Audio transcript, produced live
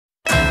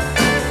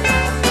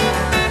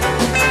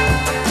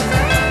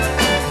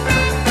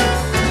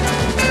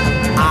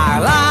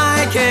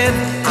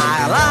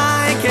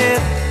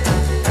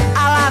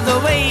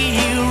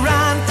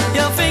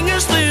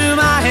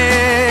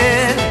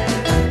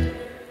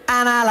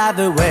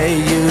like the way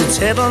you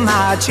tickle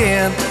my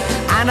chin,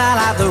 and I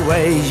like the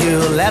way you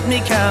let me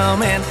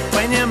come in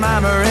when your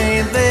mama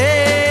ain't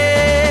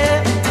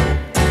there.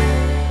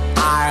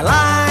 I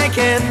like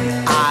it,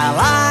 I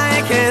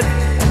like it.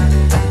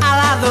 I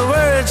like the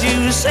words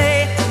you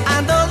say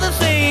and all the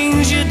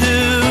things you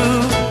do.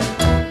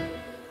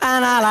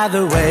 And I like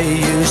the way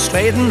you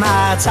straighten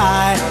my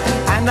tie,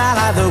 and I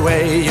like the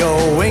way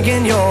you're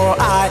winking your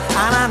eye.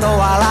 And I know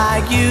I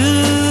like you,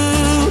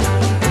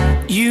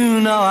 you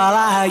know I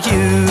like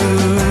you.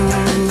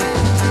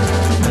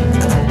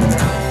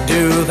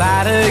 Do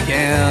that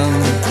again,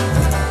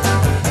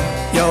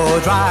 you're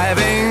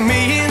driving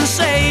me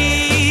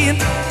insane.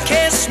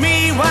 Kiss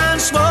me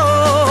once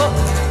more,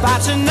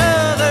 that's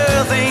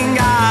another thing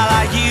I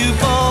like you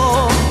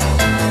for.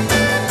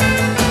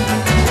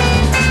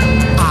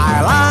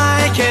 I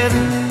like it,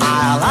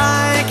 I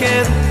like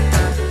it.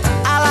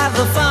 I like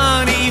the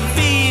funny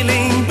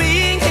feeling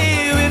being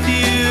here with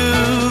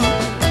you.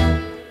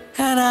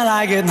 And I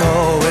like it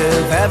more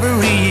with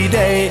every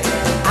day,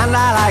 and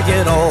I like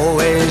it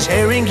always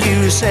hearing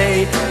you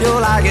say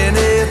you're liking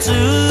it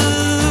too.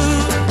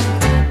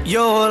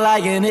 You're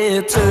liking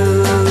it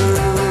too.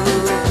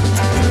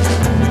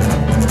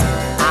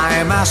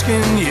 I'm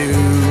asking you,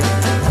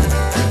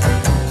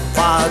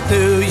 what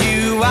do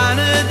you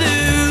wanna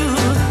do?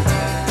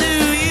 Do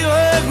you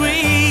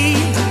agree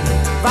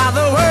that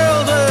the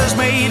world was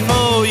made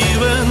for you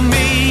and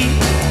me?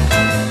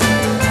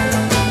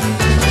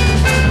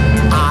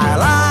 I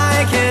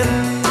like it,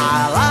 I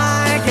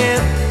like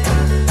it.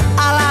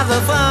 I like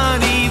the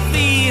funny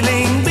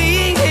feeling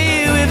being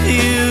here with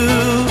you.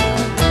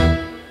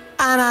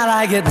 And I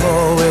like it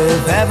more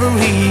with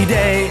every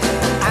day,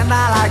 and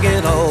I like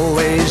it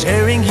always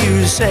hearing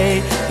you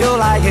say you're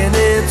liking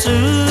it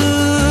too.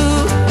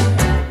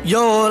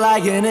 You're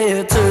liking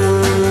it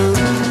too.